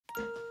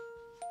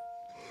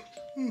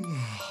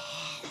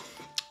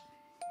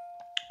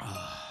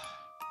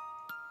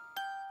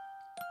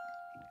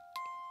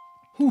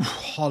Whew,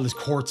 all this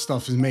court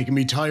stuff is making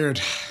me tired.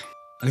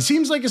 And it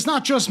seems like it's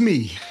not just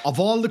me. Of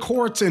all the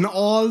courts in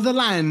all the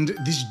land,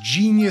 this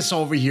genius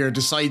over here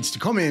decides to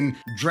come in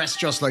dressed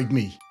just like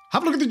me.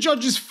 Have a look at the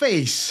judge's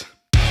face.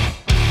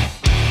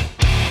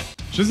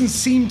 She doesn't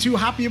seem too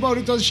happy about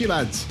it, does she,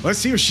 lads? Let's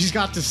see what she's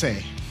got to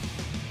say.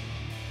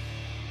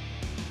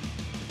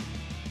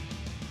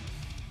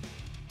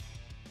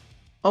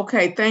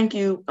 Okay, thank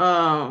you,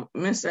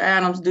 Mr.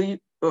 Adams. Do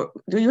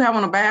you have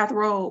on a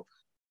bathrobe?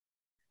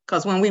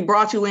 Because when we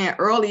brought you in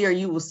earlier,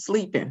 you was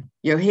sleeping.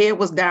 Your head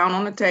was down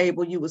on the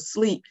table, you was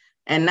asleep,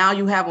 and now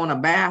you have on a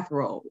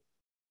bathrobe.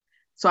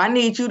 So I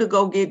need you to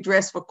go get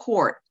dressed for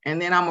court,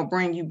 and then I'm gonna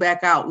bring you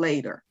back out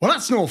later. Well,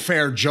 that's no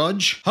fair,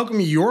 Judge. How come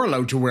you're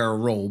allowed to wear a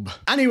robe?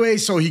 Anyway,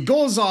 so he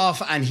goes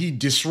off and he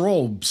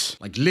disrobes.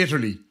 Like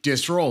literally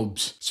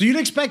disrobes. So you'd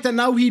expect that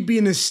now he'd be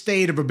in a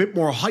state of a bit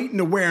more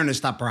heightened awareness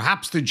that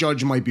perhaps the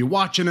judge might be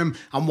watching him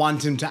and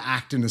want him to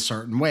act in a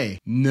certain way.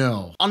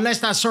 No. Unless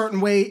that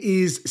certain way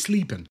is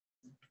sleeping.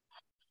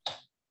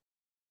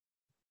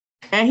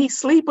 And he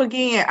sleep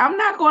again. I'm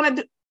not gonna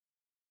do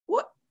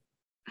what?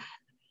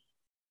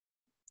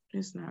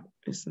 It's not.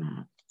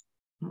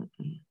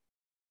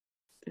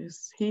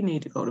 He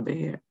need to go to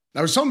bed.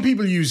 Now, some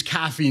people use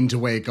caffeine to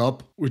wake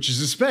up, which is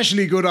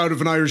especially good out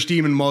of an Irish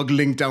Demon mug,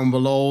 link down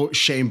below.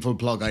 Shameful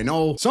plug, I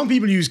know. Some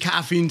people use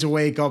caffeine to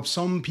wake up.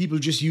 Some people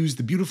just use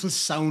the beautiful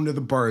sound of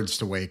the birds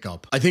to wake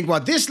up. I think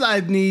what this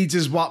lad needs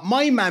is what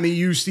my mammy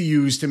used to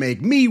use to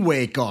make me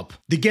wake up.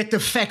 The Get the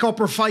Feck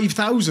Upper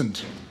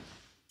 5000.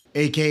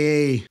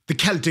 AKA the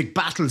Celtic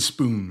Battle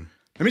Spoon.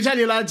 Let me tell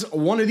you, lads,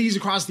 one of these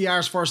across the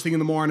arse first thing in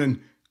the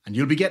morning, and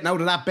you'll be getting out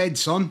of that bed,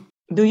 son.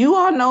 Do you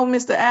all know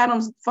Mr.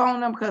 Adams' phone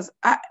number? Because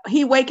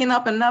he waking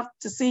up enough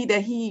to see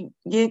that he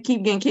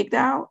keep getting kicked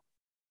out?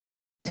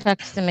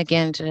 Text him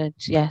again,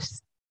 Judge,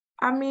 yes.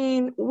 I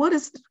mean, what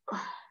is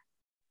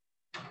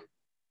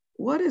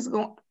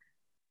going...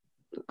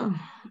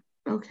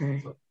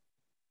 okay.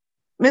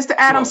 Mr.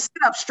 Adams,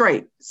 sit up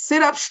straight.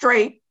 Sit up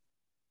straight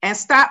and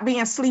stop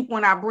being asleep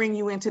when I bring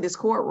you into this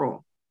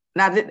courtroom.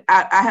 Now that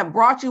I have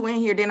brought you in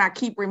here, then I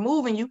keep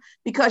removing you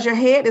because your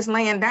head is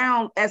laying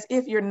down as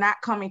if you're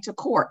not coming to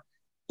court.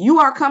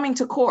 You are coming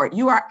to court.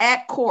 You are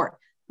at court.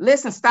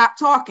 Listen, stop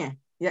talking.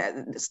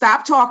 Yeah,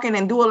 stop talking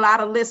and do a lot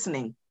of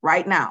listening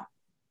right now.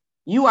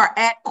 You are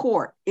at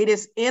court. It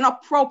is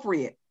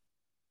inappropriate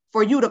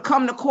for you to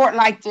come to court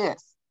like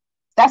this.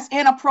 That's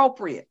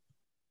inappropriate.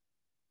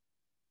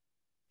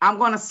 I'm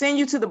going to send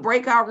you to the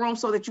breakout room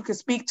so that you can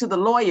speak to the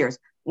lawyers.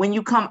 When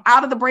you come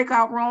out of the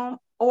breakout room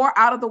or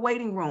out of the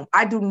waiting room,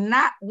 I do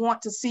not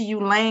want to see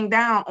you laying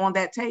down on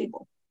that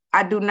table.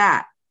 I do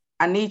not.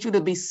 I need you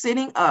to be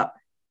sitting up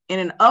in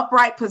an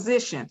upright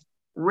position,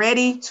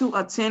 ready to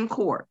attend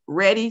court,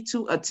 ready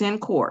to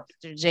attend court.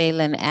 Mr.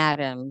 Jalen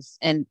Adams,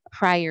 and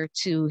prior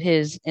to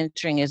his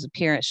entering his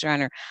appearance, Your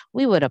Honor,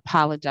 we would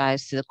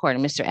apologize to the court,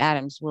 and Mr.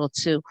 Adams will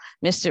too.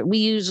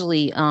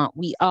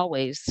 We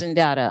always send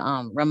out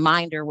a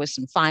reminder with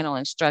some final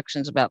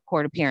instructions about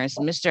court appearance.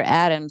 Mr.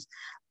 Adams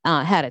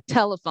had a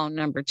telephone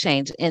number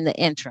change in the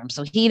interim.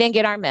 So he didn't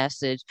get our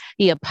message.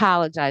 He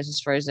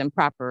apologizes for his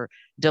improper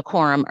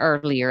decorum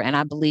earlier, and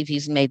I believe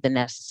he's made the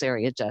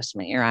necessary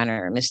adjustment, Your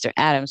Honor. Mr.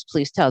 Adams,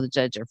 please tell the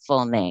judge your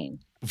full name.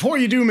 Before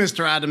you do,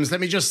 Mr. Adams, let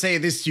me just say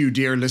this to you,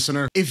 dear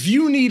listener. If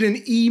you need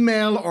an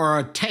email or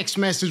a text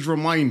message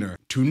reminder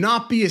to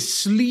not be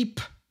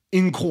asleep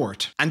in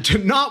court and to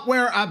not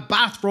wear a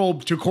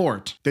bathrobe to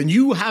court, then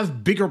you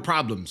have bigger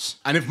problems.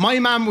 And if my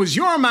ma'am was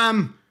your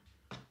ma'am,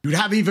 you'd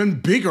have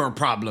even bigger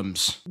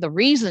problems. The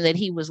reason that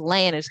he was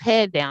laying his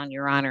head down,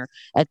 Your Honor,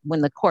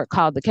 when the court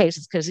called the case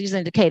is because he's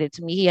indicated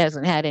to me he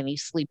hasn't had any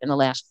sleep in the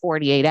last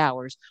 48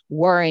 hours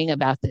worrying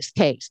about this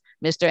case.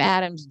 Mr.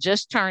 Adams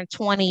just turned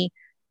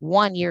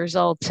 21 years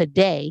old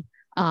today.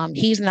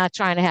 He's not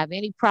trying to have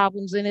any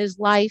problems in his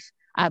life.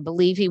 I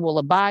believe he will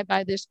abide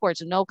by this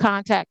court's no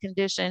contact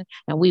condition,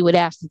 and we would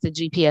ask that the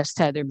GPS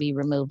tether be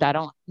removed. I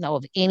don't know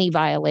of any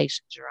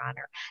violations, Your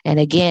Honor. And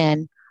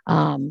again,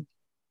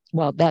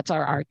 well, that's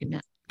our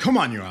argument. Come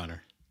on, Your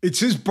Honor. It's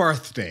his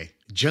birthday.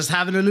 Just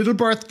having a little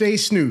birthday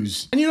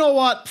snooze. And you know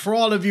what? For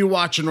all of you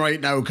watching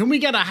right now, can we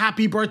get a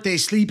happy birthday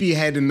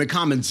sleepyhead in the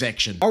comment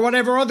section? Or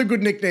whatever other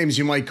good nicknames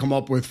you might come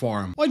up with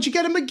for him. Why'd you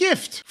get him a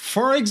gift?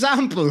 For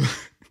example,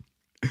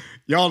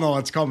 y'all know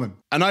what's coming.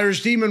 An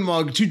Irish Demon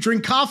mug to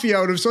drink coffee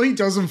out of so he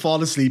doesn't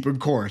fall asleep in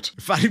court.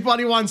 If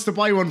anybody wants to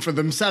buy one for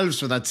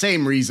themselves for that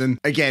same reason,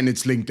 again,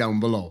 it's linked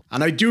down below.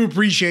 And I do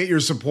appreciate your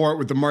support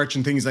with the merch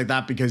and things like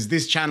that because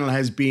this channel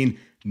has been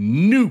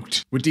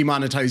nuked with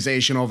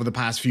demonetization over the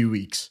past few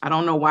weeks. I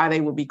don't know why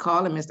they would be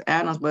calling Mr.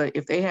 Adams, but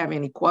if they have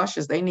any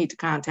questions, they need to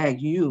contact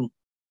you.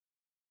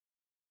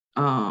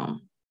 Mr.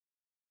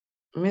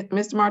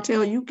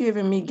 Martell, you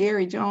giving me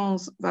Gary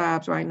Jones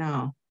vibes right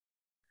now.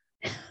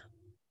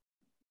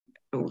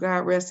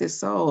 God rest his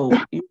soul.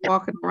 You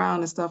walking around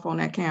and stuff on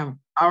that camera.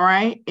 All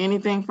right.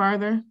 Anything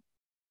further?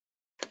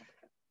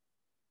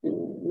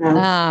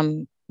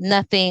 Mr.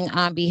 Nothing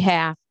on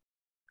behalf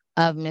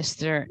of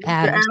Mr.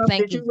 Adams.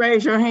 Thank did you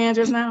raise your hand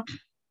just now?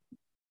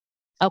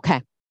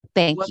 Okay,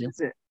 thank you. What is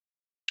it?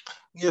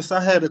 Yes,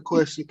 I had a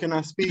question. Can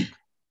I speak?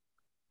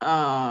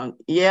 Yeah,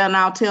 and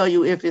I'll tell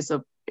you if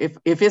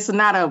it's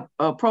not a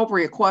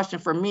appropriate question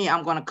for me,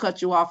 I'm going to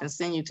cut you off and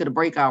send you to the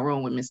breakout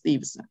room with Ms.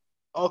 Stevenson.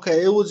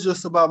 Okay, it was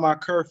just about my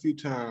curfew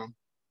time.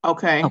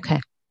 Okay. Okay.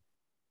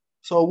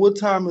 So what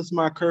time is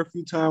my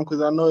curfew time?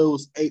 Because I know it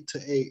was 8 to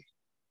 8.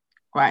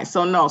 Right.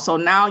 So no. So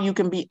now you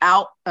can be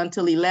out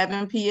until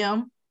 11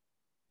 p.m.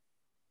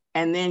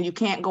 and then you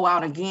can't go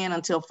out again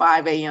until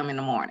 5 a.m. in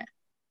the morning.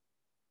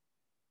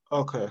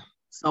 Okay.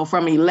 So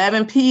from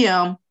 11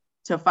 p.m.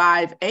 to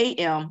 5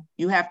 a.m.,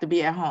 you have to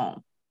be at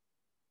home.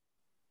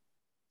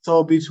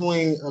 So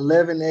between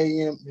 11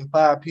 a.m. and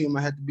 5 p.m.,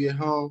 I have to be at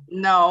home?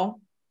 No.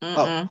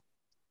 Oh.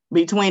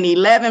 Between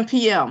 11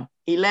 p.m.,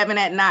 11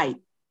 at night.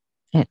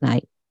 At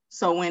night.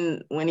 So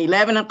when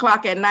 11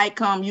 o'clock at night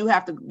come, you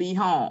have to be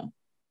home.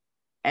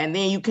 And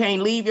then you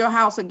can't leave your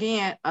house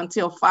again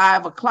until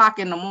 5 o'clock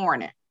in the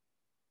morning.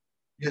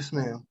 Yes,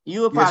 ma'am.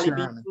 You will probably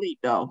be asleep,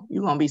 though.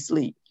 You're going to be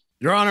asleep.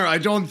 Your Honor, I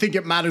don't think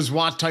it matters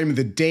what time of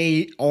the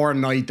day or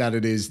night that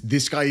it is.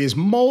 This guy is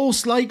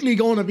most likely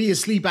going to be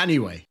asleep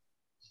anyway.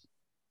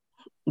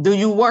 Do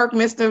you work,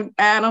 Mr.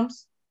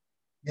 Adams?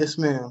 Yes,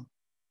 ma'am.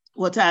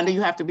 What time do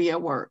you have to be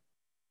at work?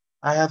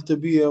 I have to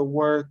be at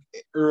work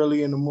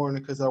early in the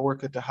morning because I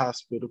work at the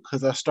hospital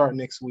because I start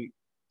next week.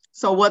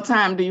 So what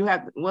time do you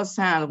have? What's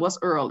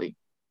early?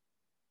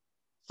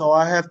 So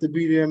I have to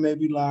be there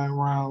maybe like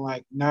around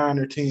like 9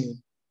 or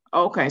 10.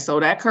 Okay, so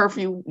that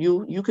curfew,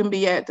 you can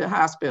be at the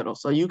hospital.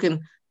 So you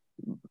can,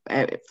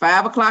 at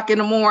 5 o'clock in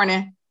the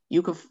morning,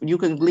 you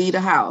can leave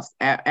the house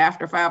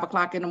after 5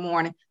 o'clock in the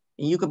morning,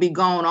 and you could be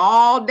gone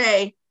all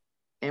day.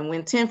 And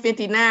when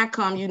 10:59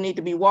 come, you need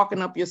to be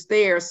walking up your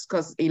stairs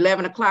because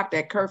 11 o'clock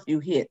that curfew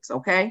hits.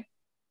 Okay.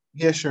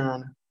 Yes, Your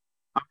Honor.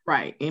 All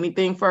right.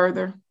 Anything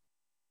further?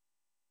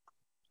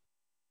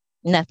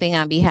 Nothing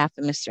on behalf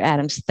of Mr.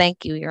 Adams.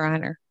 Thank you, Your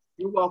Honor.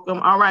 You're welcome.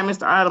 All right,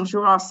 Mr. Adams,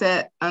 you're all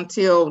set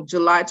until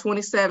July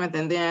 27th.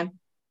 And then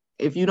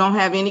if you don't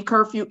have any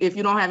curfew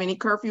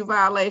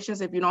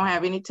violations, if you don't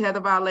have any tether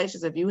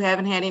violations, if you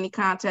haven't had any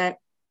contact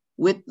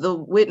with the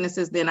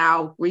witnesses, then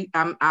I'll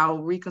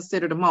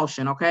reconsider the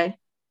motion, okay?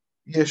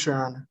 Yes, Your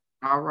Honor.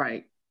 All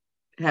right.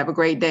 Have a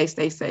great day.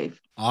 Stay safe.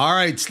 All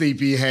right,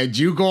 sleepyhead,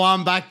 you go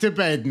on back to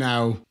bed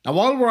now. Now,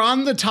 while we're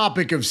on the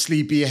topic of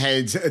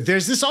sleepyheads,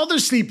 there's this other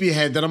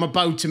sleepyhead that I'm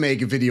about to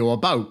make a video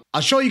about.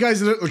 I'll show you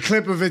guys a little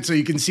clip of it so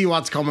you can see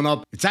what's coming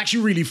up. It's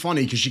actually really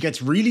funny because she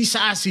gets really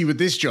sassy with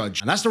this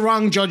judge, and that's the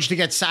wrong judge to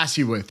get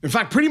sassy with. In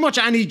fact, pretty much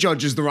any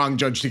judge is the wrong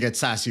judge to get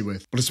sassy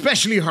with, but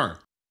especially her.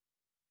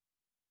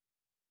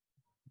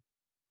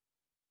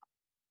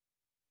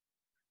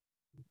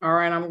 All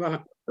right, I'm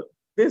gonna.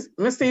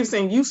 Ms.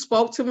 Stevenson, you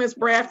spoke to Ms.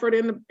 Bradford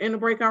in the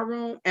breakout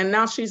room, and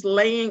now she's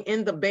laying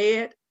in the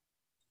bed,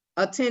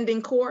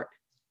 attending court.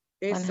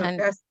 That's so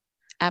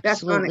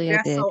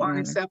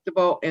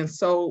unacceptable and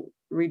so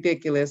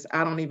ridiculous.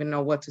 I don't even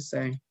know what to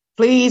say.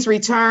 Please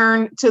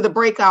return to the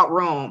breakout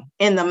room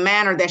in the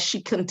manner that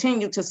she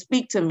continued to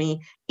speak to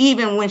me,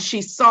 even when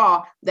she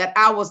saw that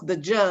I was the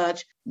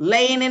judge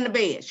laying in the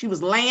bed. She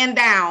was laying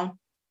down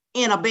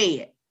in a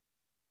bed.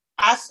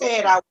 I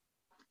said I.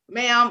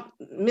 Ma'am,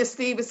 Miss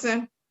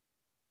Stevenson,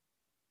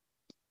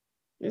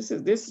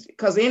 this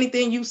because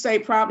anything you say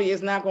probably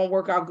is not going to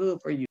work out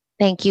good for you.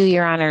 Thank you,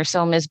 Your Honor.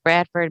 So, Ms.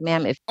 Bradford,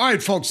 ma'am, All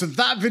right, folks, so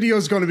that video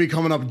is going to be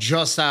coming up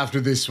just after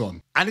this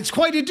one. And it's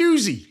quite a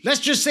doozy. Let's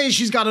just say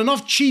she's got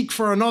enough cheek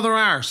for another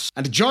arse,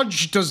 and the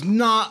judge does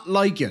not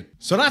like it.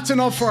 So that's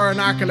enough for our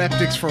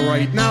narcoleptics for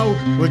right now.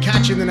 We'll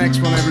catch you in the next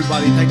one,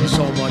 everybody. Thank you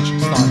so much.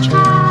 Start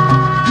checking.